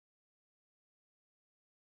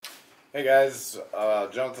Hey guys,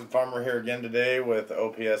 Jonathan Farmer here again today with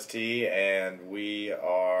OPST, and we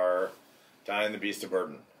are tying the beast of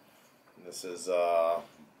burden. This is a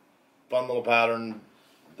fun little pattern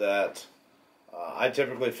that I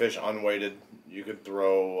typically fish unweighted. You could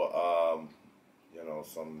throw,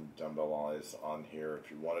 some dumbbell ollies on here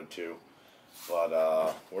if you wanted to,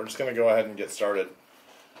 but we're just going to go ahead and get started.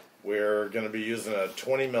 We're going to be using a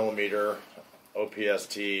 20 millimeter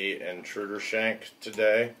OPST intruder shank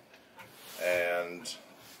today. And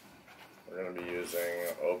we're going to be using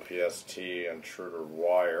OPST intruder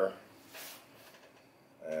wire.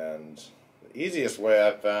 And the easiest way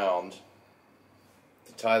I found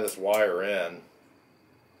to tie this wire in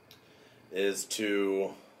is to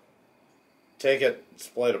take it,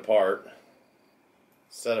 split it apart,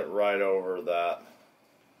 set it right over that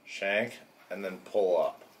shank, and then pull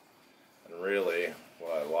up. And really,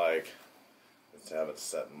 what I like is to have it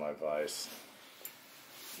set in my vise.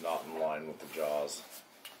 Not in line with the jaws,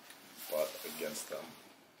 but against them.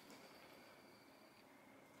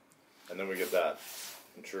 And then we get that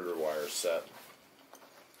intruder wire set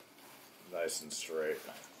nice and straight.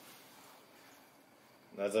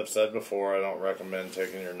 And as I've said before, I don't recommend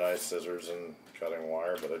taking your nice scissors and cutting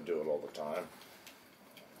wire, but I do it all the time.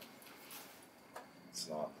 It's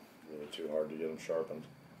not really too hard to get them sharpened.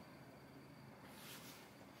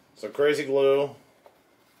 So crazy glue.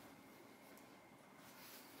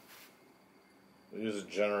 We use a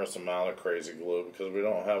generous amount of crazy glue because we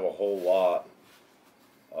don't have a whole lot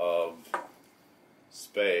of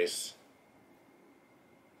space,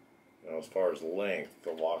 as far as length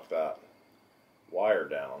to lock that wire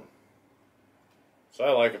down. So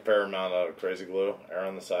I like a fair amount of crazy glue, err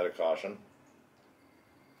on the side of caution.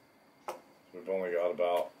 We've only got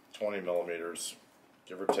about 20 millimeters,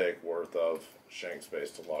 give or take, worth of shank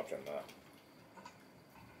space to lock in that.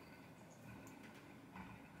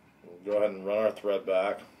 Go ahead and run our thread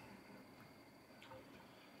back.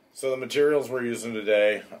 So the materials we're using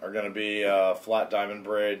today are going to be flat diamond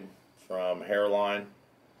braid from Hairline.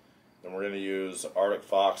 Then we're going to use Arctic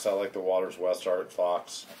Fox. I like the Waters West Arctic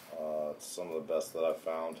Fox. It's some of the best that I've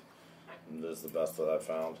found. It is the best that I've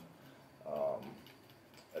found.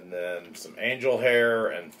 And then some angel hair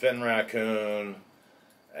and fin raccoon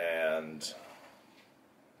and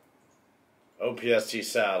OPST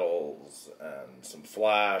saddles and some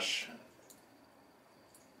flash,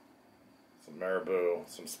 some marabou,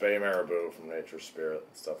 some spay marabou from Nature's Spirit.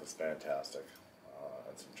 That stuff is fantastic.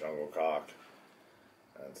 And some jungle cock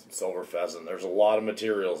and some silver pheasant. There's a lot of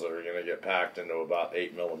materials that are going to get packed into about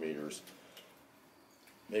 8 millimeters,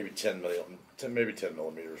 maybe 10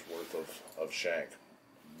 millimeters worth of shank.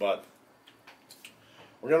 But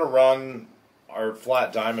we're going to run our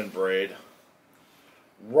flat diamond braid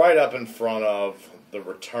right up in front of the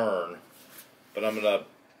return, but I'm going to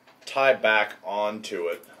tie back onto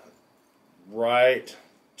it right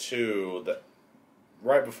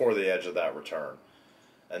before the edge of that return.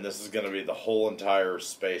 And this is going to be the whole entire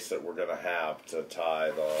space that we're going to have to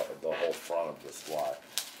tie the whole front of this fly.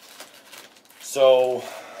 So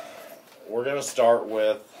we're going to start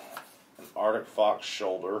with an Arctic Fox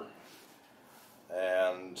shoulder,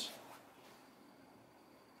 and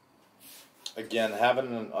again,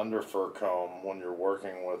 having an under fur comb when you're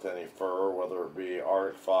working with any fur, whether it be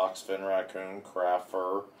Arctic Fox, fin raccoon, craft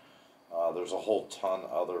fur, there's a whole ton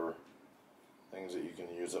other things that you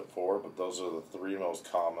can use it for, but those are the three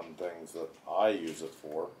most common things that I use it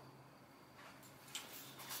for.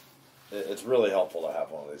 It's really helpful to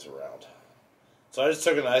have one of these around. So I just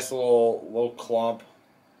took a nice little clump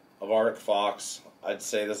of Arctic Fox. I'd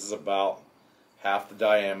say this is about half the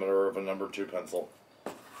diameter of a number 2 pencil.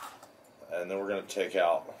 And then we're going to take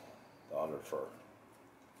out the under fur,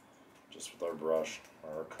 just with our brush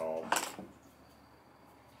or our comb. And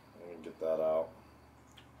we can get that out.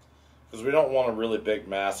 Because we don't want a really big,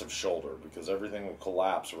 massive shoulder, because everything will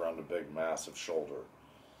collapse around a big, massive shoulder.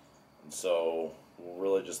 And so we'll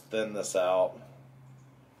really just thin this out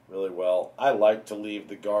really well. I like to leave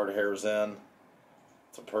the guard hairs in.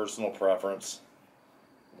 It's a personal preference.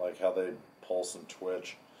 I like how they pulse and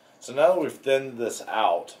twitch. So now that we've thinned this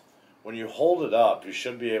out, when you hold it up, you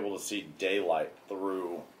should be able to see daylight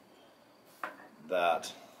through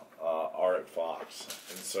that Arctic Fox.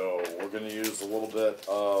 And so we're going to use a little bit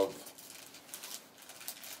of,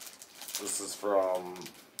 this is from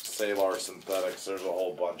Salar Synthetics. There's a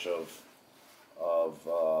whole bunch of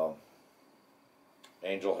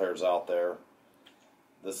angel hairs out there.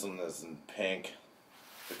 This one is in pink.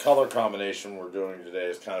 The color combination we're doing today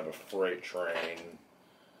is kind of a freight train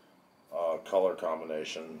color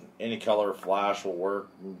combination. Any color flash will work.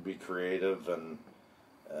 Be creative and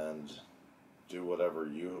do whatever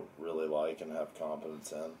you really like and have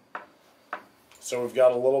confidence in. So we've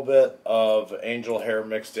got a little bit of angel hair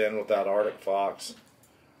mixed in with that Arctic fox.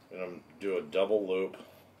 I'm going to do a double loop.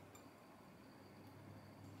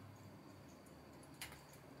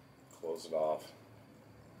 Close it off.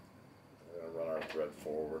 We're going to run our thread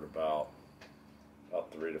forward about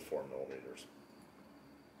 3 to 4 millimeters.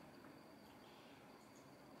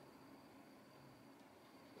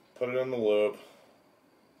 Put it in the loop.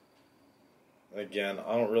 And again,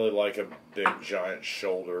 I don't really like a big giant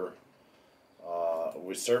shoulder.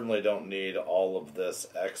 We certainly don't need all of this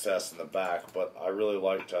excess in the back, but I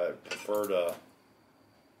prefer to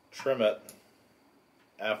trim it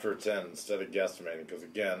after it's in instead of guesstimating, because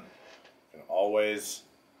again, you can always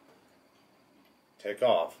take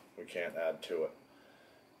off. We can't add to it.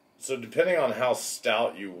 So depending on how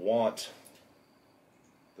stout you want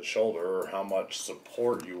the shoulder or how much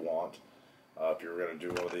support you want, if you're going to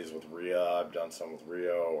do one of these with Rhea, I've done some with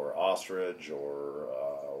Rio or Ostrich or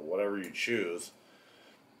whatever you choose,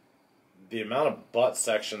 the amount of butt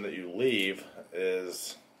section that you leave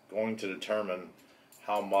is going to determine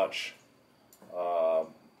how much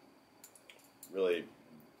really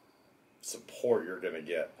support you're going to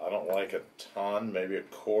get. I don't like a ton, maybe a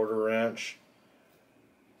 1/4 inch,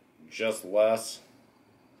 just less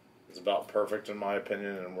is about perfect in my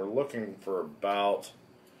opinion, and we're looking for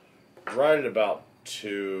right at about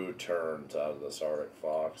 2 turns out of this Arctic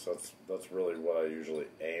fox. That's really what I usually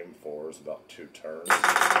aim for, is about 2 turns.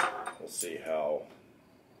 We'll see how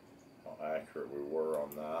accurate we were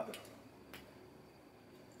on that.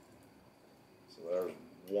 So there's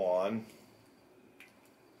 1.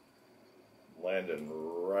 Landing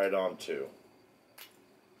right on 2.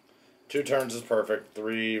 2 turns is perfect.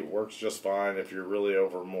 3 works just fine. If you're really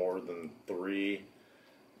over more than 3,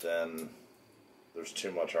 then there's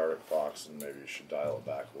too much Arctic fox and maybe you should dial it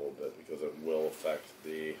back a little bit, because it will affect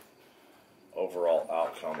the overall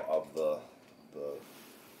outcome of the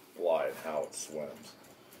fly and how it swims.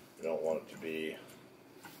 You don't want it to be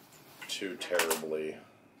too terribly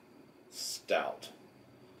stout.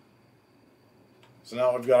 So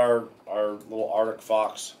now we've got our little Arctic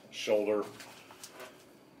fox shoulder.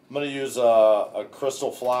 I'm going to use a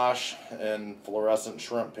crystal flash in fluorescent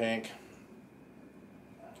shrimp pink.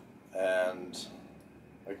 And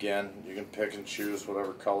again, you can pick and choose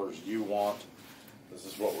whatever colors you want. This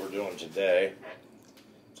is what we're doing today.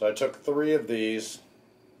 So I took 3 of these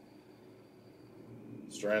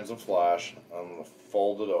strands of flash. I'm going to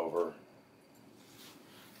fold it over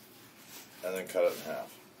and then cut it in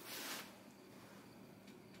half.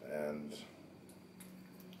 And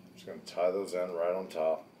I'm just going to tie those in right on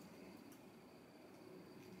top.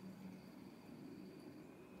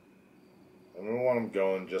 And we want them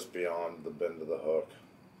going just beyond the bend of the hook.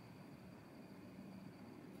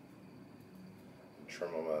 And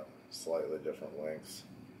trim them at slightly different lengths.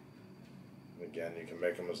 And again, you can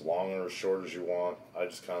make them as long or as short as you want. I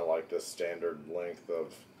just kind of like this standard length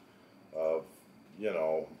of, you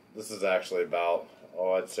know, this is actually about,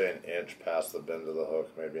 I'd say 1 inch past the bend of the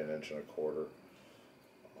hook, maybe 1 1/4 inches.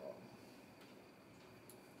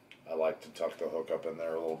 I like to tuck the hook up in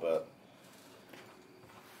there a little bit.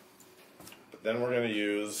 But then we're going to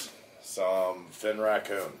use some fin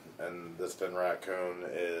raccoon, and this fin raccoon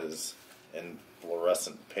is in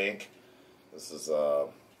fluorescent pink. This is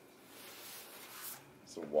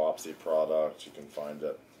it's a OPST product. You can find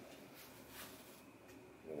it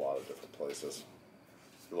in a lot of different places.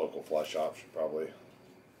 Your local fly shop should probably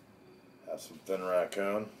have some fin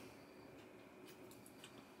raccoon.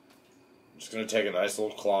 I'm just going to take a nice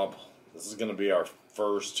little clump. This is going to be our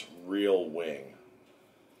first real wing.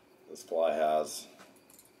 This fly has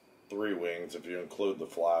 3 wings if you include the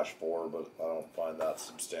flash 4, but I don't find that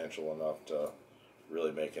substantial enough to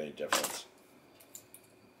really make any difference.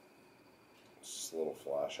 It's just a little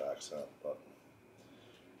flash accent, but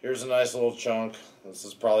here's a nice little chunk. This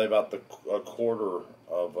is probably about a 1/4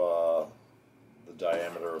 of the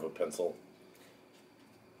diameter of a pencil.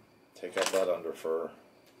 Take out that under fur.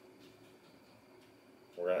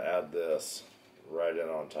 We're going to add this right in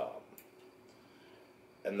on top.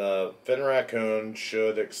 And the fin raccoon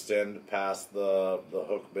should extend past the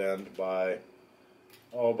hook bend by,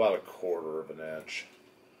 about 1/4 inch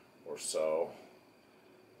or so.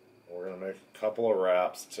 We're going to make a couple of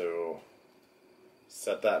wraps to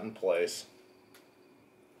set that in place.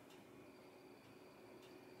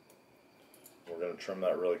 We're going to trim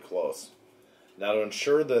that really close. Now, to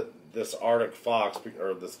ensure that this Arctic fox,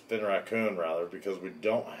 or this fin raccoon rather, because we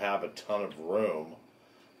don't have a ton of room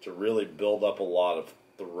to really build up a lot of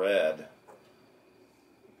thread,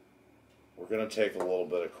 we're going to take a little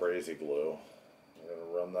bit of crazy glue. We're We're going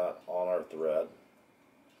to run that on our thread.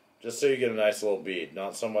 Just so you get a nice little bead.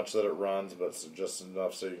 Not so much that it runs, but just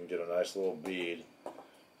enough so you can get a nice little bead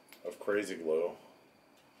of Crazy Glue.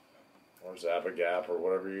 Or Zap-A-Gap, or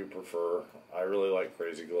whatever you prefer. I really like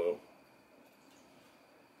Crazy Glue.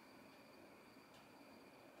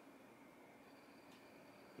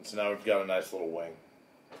 And so now we've got a nice little wing.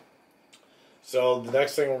 So the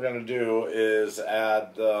next thing we're going to do is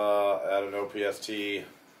add an OPST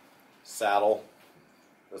saddle.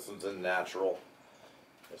 This one's in natural.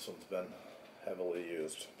 This one's been heavily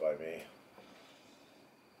used by me.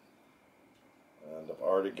 And I've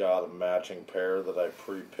already got a matching pair that I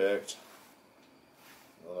pre-picked.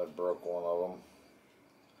 And then I broke one of them.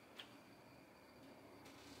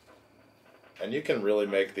 And you can really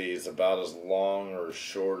make these about as long or as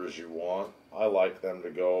short as you want. I like them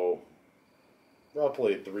to go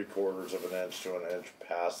roughly 3/4 of an inch to an inch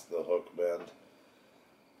past the hook bend.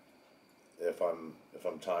 If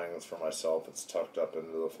I'm tying this for myself, it's tucked up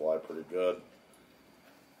into the fly pretty good.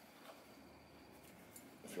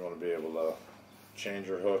 If you want to be able to change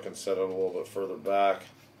your hook and set it a little bit further back,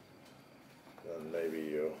 then maybe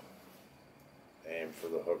you aim for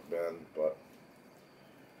the hook bend, but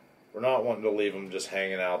we're not wanting to leave them just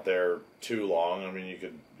hanging out there too long. I mean, you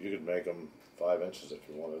could make them 5 inches if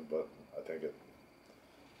you wanted, but I think it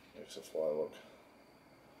makes the fly look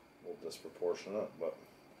a little disproportionate. But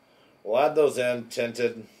we'll add those in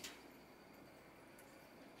tinted.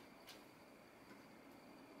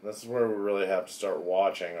 This is where we really have to start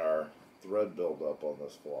watching our thread build up on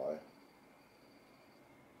this fly.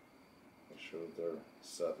 Make sure that they're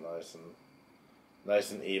set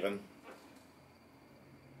nice and even.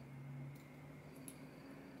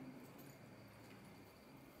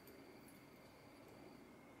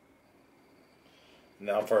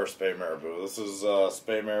 Now for our Spay Marabou. This is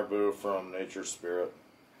Spay Marabou from Nature's Spirit.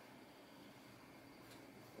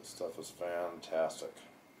 This stuff is fantastic.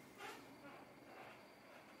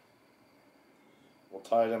 We'll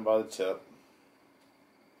tie it in by the tip.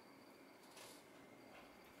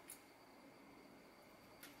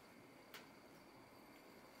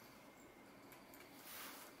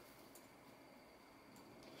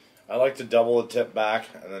 I like to double the tip back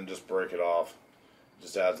and then just break it off.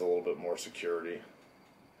 Just adds a little bit more security.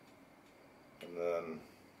 And then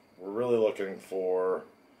we're really looking for,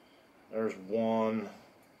 there's one,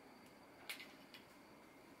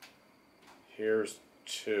 here's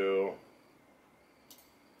two.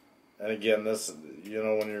 And again, this, you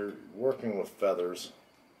know, when you're working with feathers,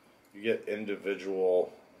 you get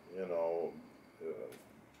individual, you know,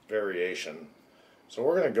 variation. So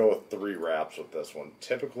we're going to go with 3 wraps with this one.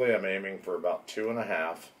 Typically, I'm aiming for about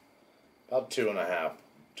 2.5, about 2.5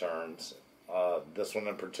 turns. This one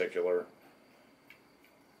in particular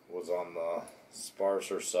was on the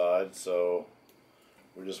sparser side, so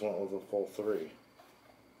we just went with a full 3.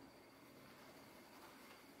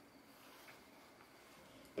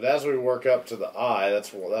 But as we work up to the eye,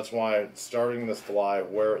 that's why starting this fly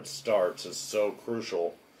where it starts is so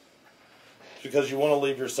crucial, because you want to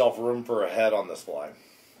leave yourself room for a head on this fly.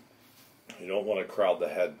 You don't want to crowd the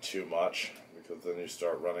head too much, because then you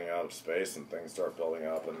start running out of space and things start building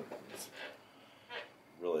up and it's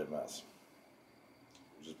really a mess.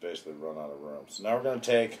 You just basically run out of room. So now we're going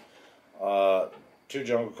to take 2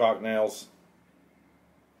 jungle cock nails.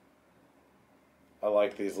 I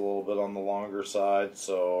like these a little bit on the longer side,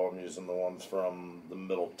 so I'm using the ones from the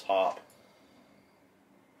middle top.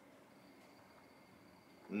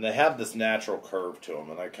 And they have this natural curve to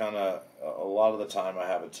them, and I kind of, a lot of the time I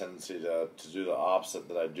have a tendency to do the opposite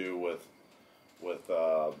that I do with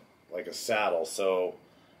like a saddle. So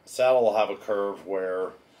a saddle will have a curve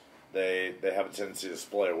where they have a tendency to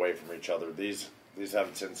splay away from each other. These have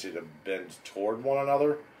a tendency to bend toward one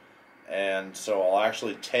another. And so I'll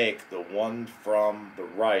actually take the one from the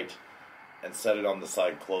right and set it on the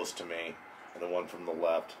side close to me, and the one from the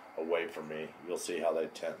left away from me. You'll see how they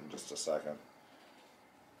tint in just a second.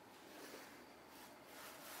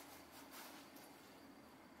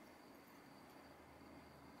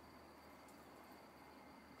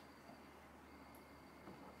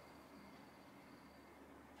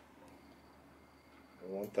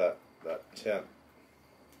 I want that tint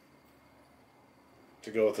to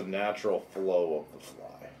go with the natural flow of the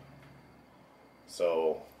fly.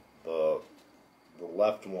 So the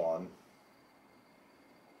left one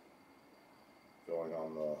going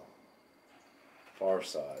on the far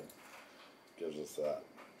side gives us that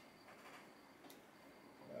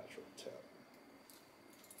natural tint.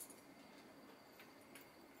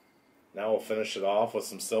 Now we'll finish it off with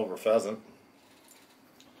some silver pheasant.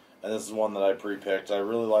 And this is one that I pre-picked. I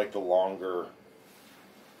really like the longer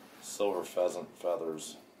silver pheasant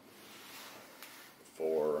feathers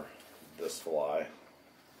for this fly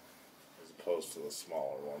as opposed to the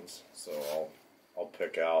smaller ones. So I'll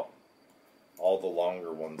pick out all the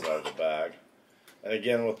longer ones out of the bag. And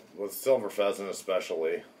again, with silver pheasant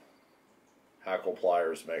especially, hackle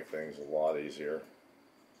pliers make things a lot easier.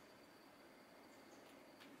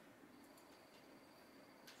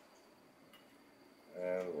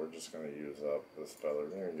 And we're just going to use up this feather.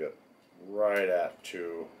 We're going to get right at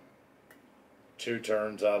two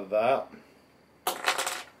turns out of that.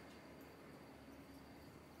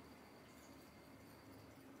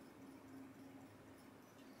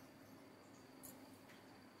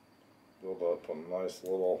 Build up a nice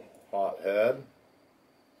little hot head.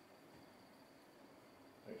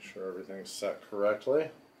 Make sure everything's set correctly.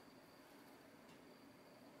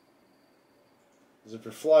 Because if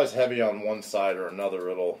your fly's heavy on one side or another,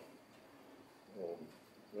 it'll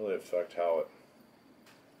really affect how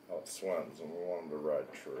it swims, and we want them to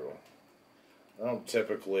ride true. I don't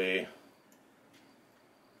typically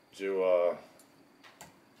do a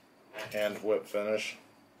hand whip finish.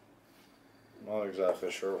 I'm not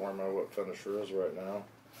exactly sure where my whip finisher is right now.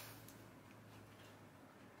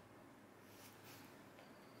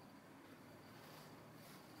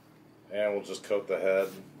 And we'll just coat the head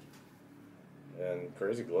in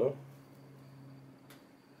crazy glue.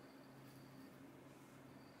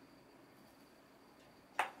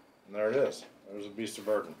 And there it is. There's a beast of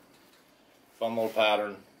burden. Fun little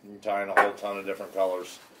pattern. You can tie in a whole ton of different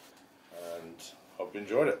colors. And hope you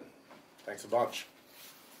enjoyed it. Thanks a bunch.